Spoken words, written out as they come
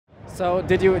So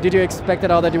did you expect at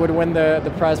all that you would win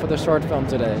the prize for the short film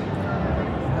today?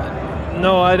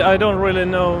 No, I don't really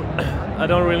know. I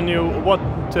don't really knew what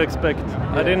to expect.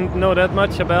 Yeah. I didn't know that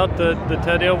much about the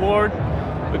Teddy Award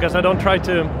because I don't try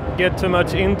to get too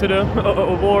much into the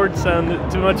awards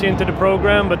and too much into the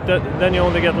program, but then you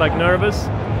only get like nervous.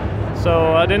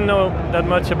 So I didn't know that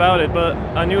much about it, but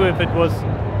I knew if it was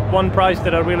one prize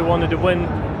that I really wanted to win,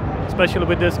 especially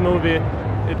with this movie,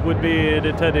 it would be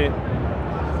the Teddy.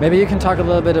 Maybe you can talk a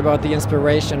little bit about the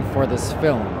inspiration for this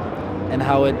film and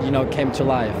how it, came to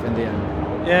life in the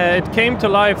end. Yeah, it came to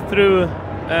life through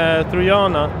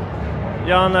Jana.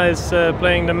 Jana is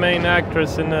playing the main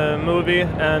actress in the movie,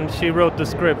 and she wrote the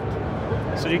script.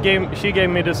 So she gave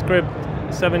me the script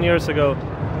 7 years ago,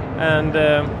 and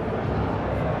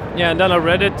and then I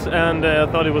read it and I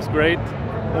thought it was great.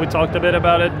 We talked a bit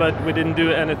about it, but we didn't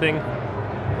do anything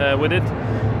with it.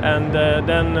 And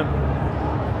then,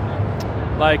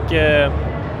 I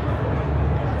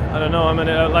don't know,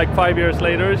 like 5 years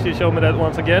later, she showed me that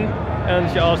once again,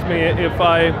 and she asked me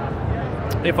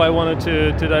if I wanted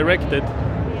to direct it.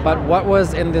 But what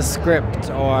was in the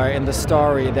script or in the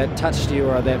story that touched you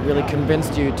or that really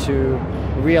convinced you to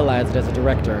realize it as a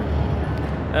director?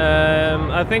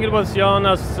 I think it was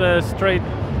Jana's the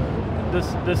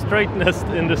straightness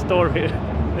in the story.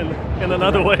 In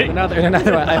another way. In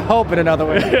another way. I hope in another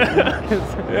way.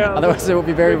 Yeah, otherwise it would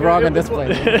be very wrong on this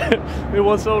place. It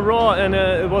was so raw, and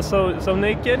it was so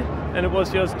naked, and it was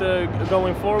just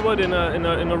going forward in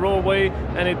a raw way,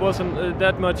 and it wasn't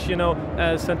that much,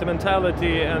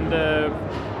 sentimentality and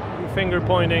finger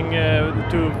pointing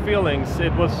to feelings.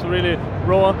 It was really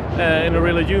raw in a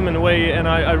really human way, and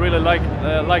I really like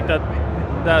that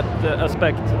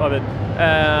aspect of it.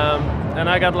 And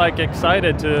I got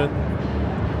excited to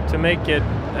make it.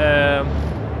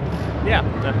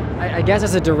 I guess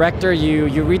as a director,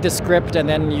 you read the script and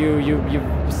then you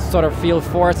sort of feel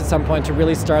forced at some point to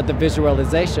really start the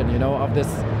visualization, of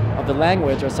the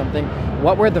language or something.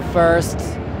 What were the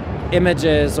first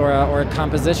images or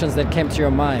compositions that came to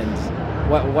your mind?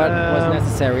 What was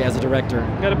necessary as a director?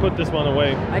 Gotta put this one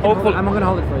away. I'm gonna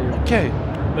hold it for you. Okay,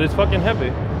 but it's fucking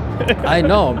heavy. I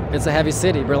know, it's a heavy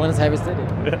city. Berlin is a heavy city.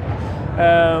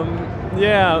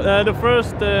 The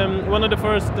first one of the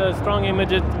first strong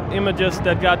images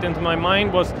that got into my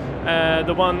mind was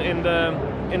the one in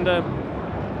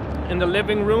the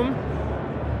living room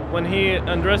when he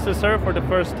undresses her for the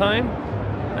first time,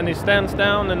 and he stands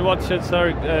down and watches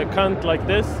her cunt like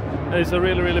this. And it's a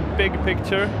really, really big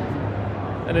picture,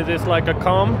 and it is like a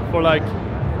calm for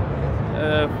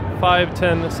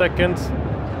 5-10 seconds,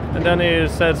 and then he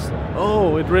says,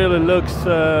 "Oh, it really looks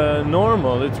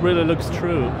normal. It really looks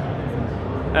true."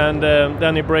 And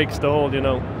then he breaks the whole,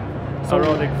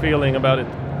 erotic feeling about it.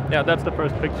 Yeah, that's the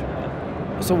first picture.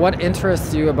 So what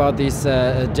interests you about these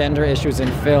gender issues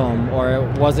in film? Or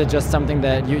was it just something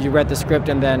that you read the script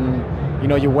and then,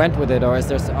 you went with it? Or is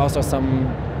there also some,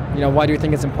 why do you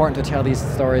think it's important to tell these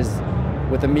stories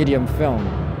with a medium film?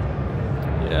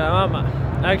 Yeah,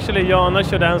 actually Jana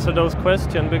should answer those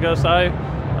questions, because I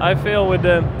feel with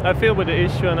the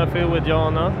issue, and I feel with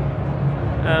Jana,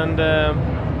 and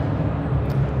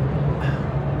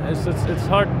it's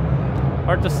hard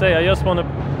to say. I just want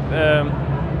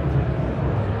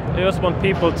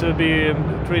people to be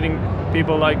treating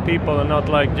people like people and not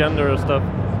like gender or stuff.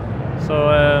 So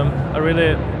I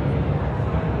really,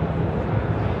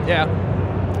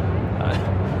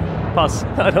 pass.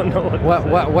 I don't know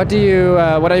what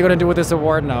are you going to do with this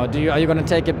award now? Are you going to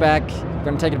take it back?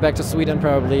 Going to take it back to Sweden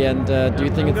probably, and do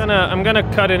you think I'm gonna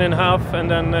cut it in half and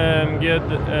then give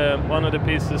one of the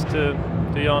pieces to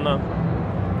Jana.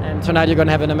 And tonight you're going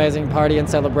to have an amazing party and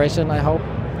celebration, I hope.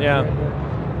 Yeah.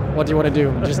 What do you want to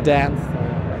do? Just dance?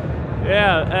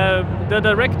 Yeah. The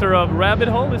director of Rabbit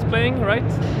Hole is playing,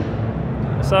 right?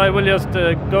 So I will just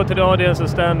go to the audience and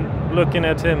stand looking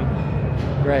at him.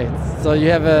 Great. So you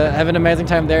have an amazing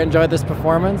time there. Enjoy this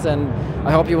performance, and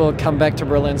I hope you will come back to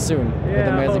Berlin soon with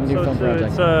amazing new film project.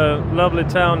 It's a lovely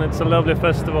town. It's a lovely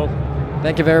festival.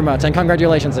 Thank you very much, and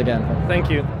congratulations again.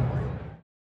 Thank you.